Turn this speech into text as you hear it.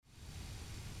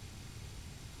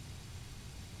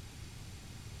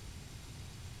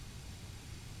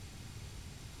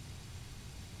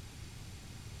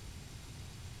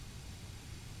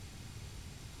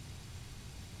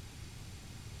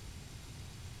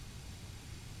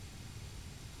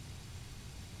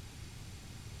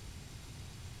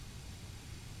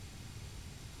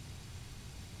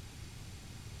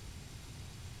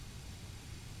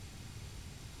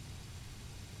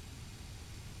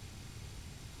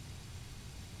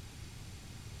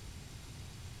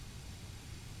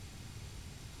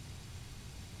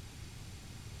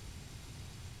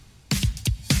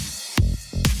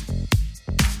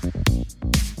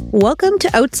Welcome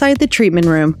to Outside the Treatment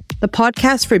Room, the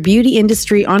podcast for beauty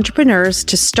industry entrepreneurs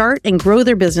to start and grow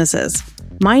their businesses.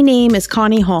 My name is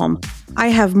Connie Holm. I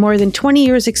have more than 20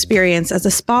 years experience as a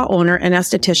spa owner and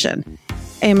esthetician.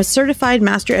 I am a certified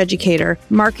master educator,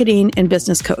 marketing, and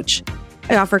business coach.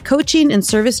 I offer coaching and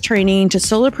service training to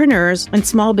solopreneurs and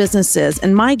small businesses,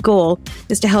 and my goal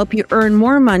is to help you earn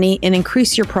more money and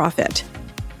increase your profit.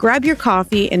 Grab your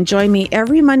coffee and join me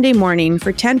every Monday morning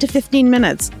for 10 to 15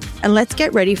 minutes, and let's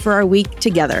get ready for our week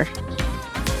together.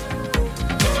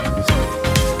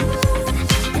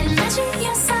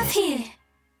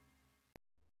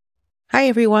 Hi,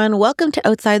 everyone. Welcome to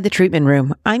Outside the Treatment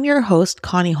Room. I'm your host,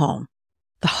 Connie Holm.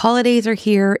 The holidays are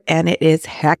here, and it is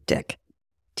hectic.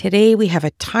 Today, we have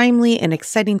a timely and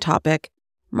exciting topic,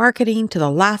 marketing to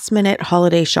the last-minute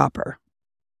holiday shopper.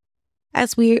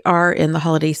 As we are in the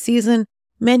holiday season,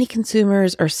 many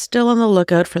consumers are still on the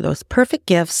lookout for those perfect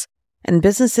gifts, and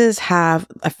businesses have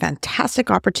a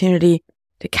fantastic opportunity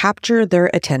to capture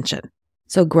their attention.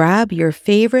 So grab your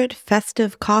favorite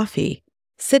festive coffee,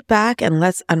 sit back, and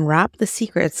let's unwrap the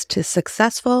secrets to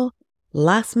successful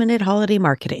last-minute holiday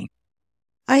marketing.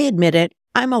 I admit it,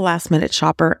 I'm a last-minute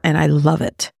shopper, and I love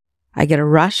it. I get a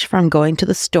rush from going to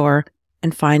the store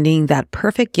and finding that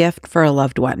perfect gift for a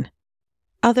loved one.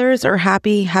 Others are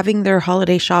happy having their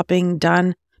holiday shopping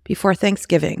done before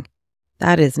Thanksgiving.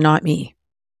 That is not me.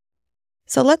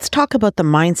 So let's talk about the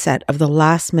mindset of the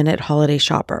last-minute holiday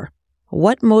shopper.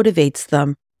 What motivates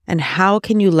them, and how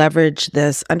can you leverage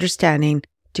this understanding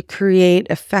to create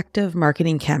effective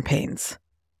marketing campaigns?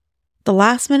 The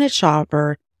last-minute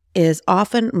shopper is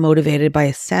often motivated by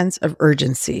a sense of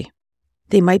urgency.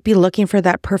 They might be looking for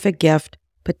that perfect gift,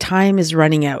 but time is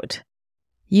running out.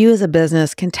 You as a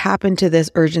business can tap into this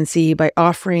urgency by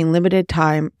offering limited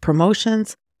time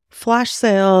promotions, flash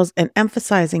sales, and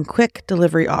emphasizing quick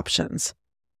delivery options.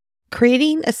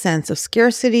 Creating a sense of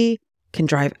scarcity can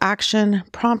drive action,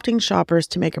 prompting shoppers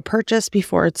to make a purchase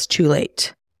before it's too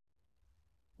late.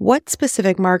 What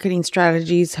specific marketing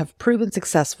strategies have proven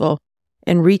successful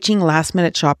in reaching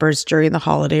last-minute shoppers during the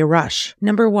holiday rush?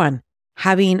 Number 1,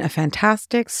 having a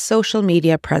fantastic social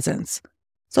media presence.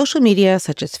 Social media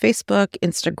such as Facebook,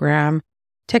 Instagram,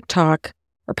 TikTok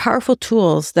are powerful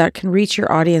tools that can reach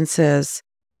your audiences,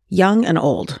 young and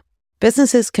old.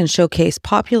 Businesses can showcase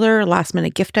popular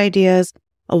last-minute gift ideas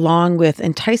along with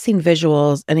enticing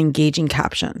visuals and engaging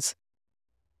captions.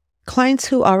 Clients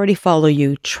who already follow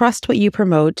you trust what you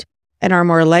promote and are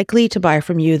more likely to buy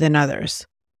from you than others.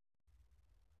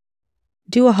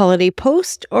 Do a holiday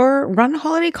post or run a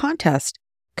holiday contest.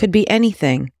 Could be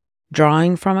anything.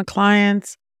 Drawing from a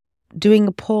client, doing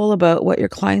a poll about what your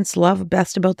clients love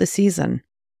best about the season.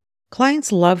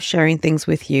 Clients love sharing things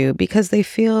with you because they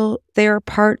feel they are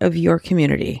part of your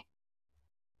community.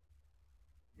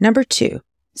 Number 2,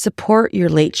 support your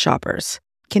late shoppers.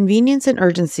 Convenience and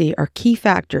urgency are key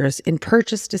factors in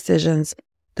purchase decisions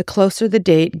the closer the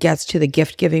date gets to the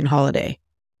gift-giving holiday.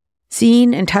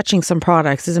 Seeing and touching some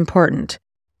products is important,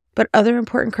 but other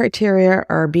important criteria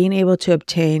are being able to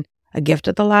obtain a gift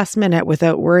at the last minute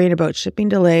without worrying about shipping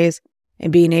delays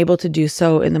and being able to do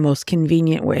so in the most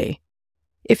convenient way.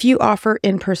 If you offer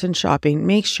in-person shopping,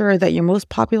 make sure that your most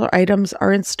popular items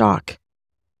are in stock.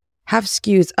 Have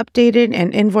SKUs updated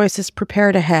and invoices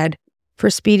prepared ahead for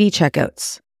speedy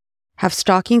checkouts. Have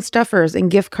stocking stuffers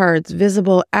and gift cards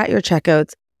visible at your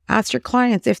checkouts. Ask your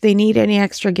clients if they need any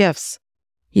extra gifts.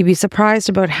 You'd be surprised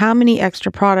about how many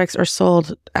extra products are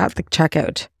sold at the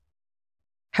checkout.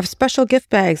 Have special gift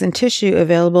bags and tissue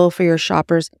available for your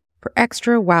shoppers for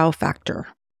extra wow factor.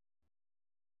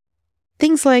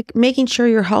 Things like making sure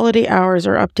your holiday hours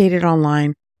are updated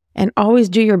online, and always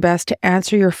do your best to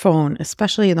answer your phone,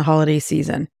 especially in the holiday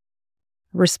season.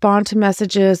 Respond to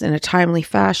messages in a timely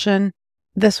fashion.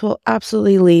 This will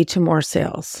absolutely lead to more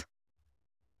sales.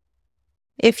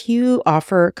 If you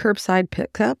offer curbside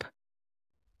pickup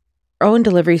or own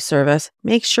delivery service,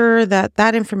 make sure that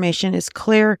that information is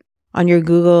clear on your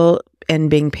Google and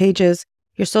Bing pages,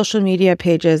 your social media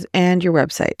pages, and your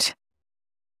website.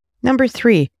 Number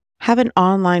 3, have an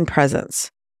online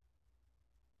presence.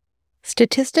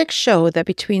 Statistics show that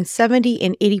between 70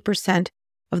 and 80%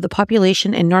 of the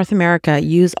population in North America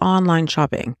use online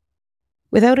shopping.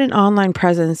 Without an online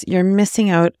presence, you're missing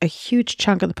out a huge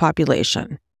chunk of the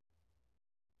population.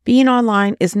 Being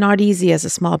online is not easy as a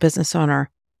small business owner,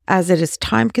 as it is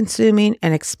time-consuming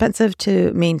and expensive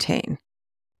to maintain.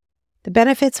 The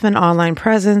benefits of an online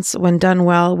presence, when done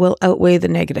well, will outweigh the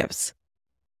negatives.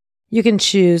 You can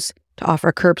choose to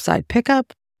offer curbside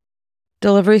pickup,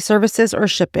 delivery services, or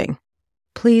shipping.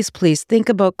 Please think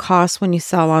about costs when you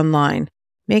sell online.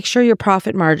 Make sure your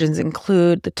profit margins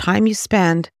include the time you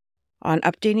spend on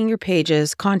updating your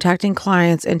pages, contacting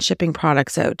clients, and shipping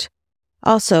products out.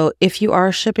 Also, if you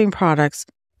are shipping products,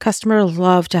 customers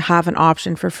love to have an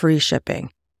option for free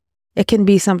shipping. It can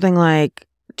be something like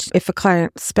if a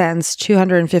client spends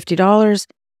 $250,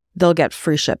 they'll get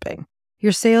free shipping.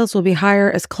 Your sales will be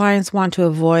higher as clients want to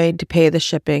avoid to pay the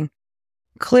shipping.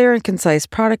 Clear and concise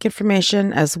product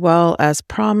information as well as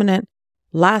prominent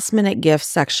last-minute gifts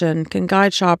section can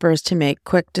guide shoppers to make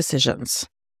quick decisions.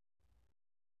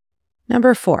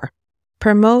 Number 4,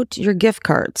 promote your gift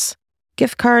cards.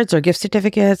 Gift cards or gift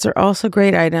certificates are also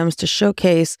great items to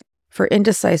showcase for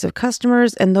indecisive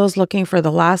customers and those looking for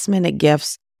the last-minute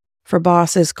gifts for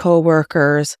bosses,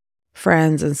 co-workers,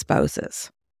 friends, and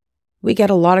spouses. We get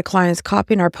a lot of clients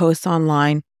copying our posts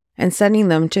online and sending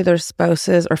them to their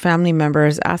spouses or family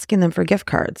members asking them for gift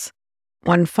cards.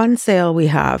 One fun sale we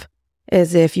have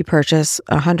is if you purchase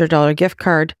a $100 gift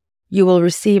card, you will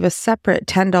receive a separate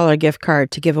 $10 gift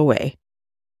card to give away.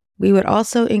 We would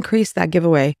also increase that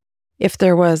giveaway. If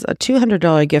there was a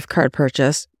 $200 gift card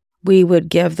purchase, we would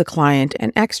give the client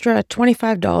an extra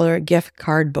 $25 gift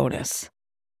card bonus.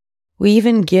 We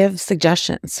even give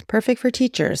suggestions, perfect for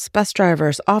teachers, bus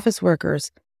drivers, office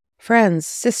workers, friends,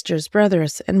 sisters,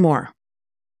 brothers, and more.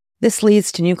 This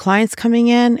leads to new clients coming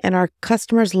in, and our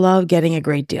customers love getting a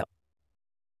great deal.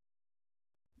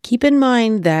 Keep in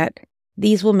mind that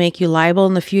these will make you liable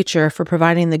in the future for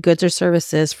providing the goods or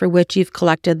services for which you've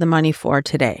collected the money for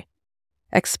today.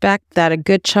 Expect that a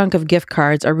good chunk of gift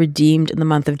cards are redeemed in the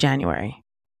month of January.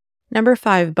 Number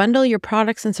 5, bundle your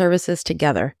products and services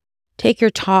together. Take your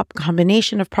top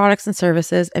combination of products and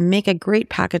services and make a great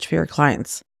package for your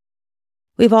clients.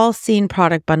 We've all seen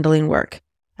product bundling work.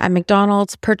 At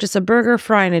McDonald's, purchase a burger,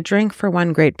 fry, and a drink for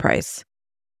one great price.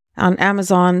 On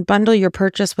Amazon, bundle your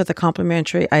purchase with a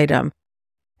complimentary item.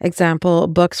 Example,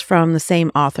 books from the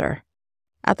same author.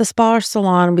 At the spa or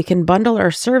salon, we can bundle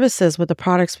our services with the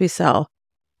products we sell.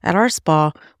 At our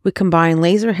spa, we combine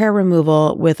laser hair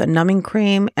removal with a numbing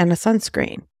cream and a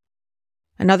sunscreen.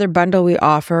 Another bundle we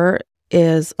offer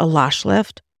is a lash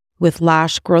lift with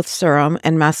lash growth serum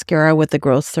and mascara with the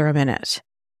growth serum in it.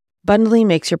 Bundling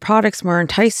makes your products more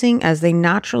enticing as they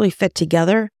naturally fit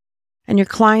together, and your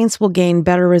clients will gain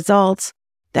better results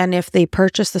than if they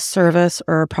purchase the service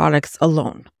or products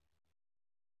alone.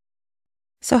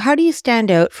 So how do you stand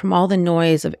out from all the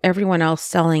noise of everyone else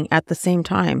selling at the same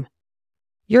time?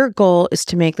 Your goal is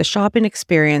to make the shopping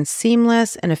experience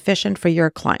seamless and efficient for your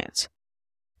clients.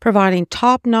 Providing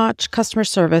top-notch customer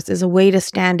service is a way to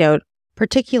stand out,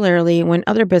 particularly when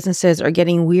other businesses are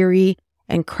getting weary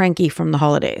and cranky from the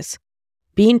holidays.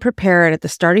 Being prepared at the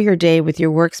start of your day with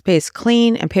your workspace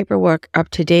clean and paperwork up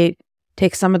to date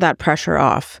takes some of that pressure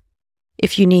off.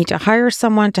 If you need to hire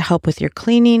someone to help with your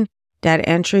cleaning, data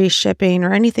entry, shipping,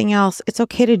 or anything else, it's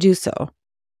okay to do so.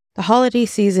 The holiday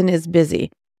season is busy,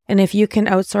 and if you can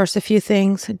outsource a few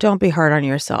things, don't be hard on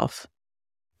yourself.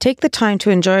 Take the time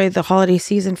to enjoy the holiday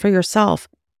season for yourself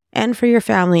and for your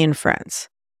family and friends.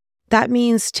 That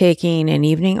means taking an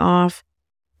evening off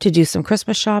to do some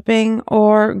Christmas shopping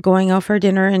or going out for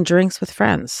dinner and drinks with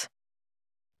friends.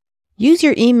 Use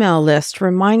your email list to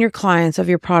remind your clients of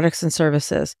your products and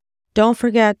services. Don't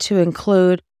forget to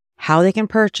include how they can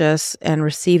purchase and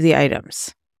receive the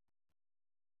items.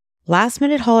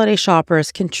 Last-minute holiday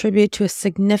shoppers contribute to a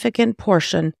significant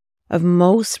portion of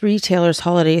most retailers'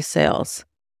 holiday sales.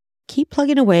 Keep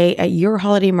plugging away at your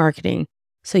holiday marketing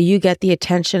so you get the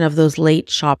attention of those late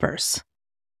shoppers.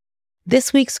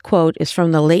 This week's quote is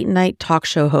from the late-night talk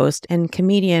show host and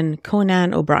comedian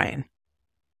Conan O'Brien.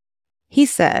 He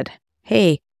said,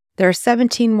 "Hey, there are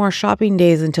 17 more shopping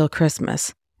days until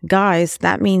Christmas. Guys,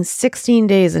 that means 16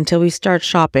 days until we start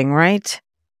shopping, right?"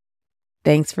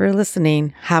 Thanks for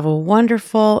listening. Have a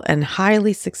wonderful and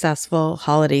highly successful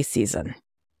holiday season.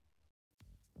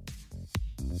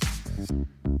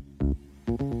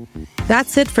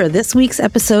 That's it for this week's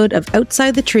episode of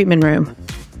Outside the Treatment Room.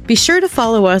 Be sure to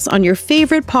follow us on your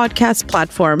favorite podcast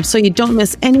platform so you don't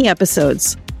miss any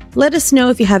episodes. Let us know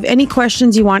if you have any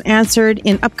questions you want answered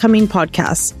in upcoming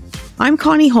podcasts. I'm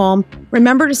Connie Holm.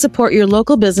 Remember to support your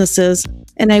local businesses,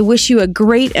 and I wish you a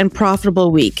great and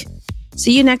profitable week.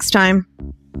 See you next time.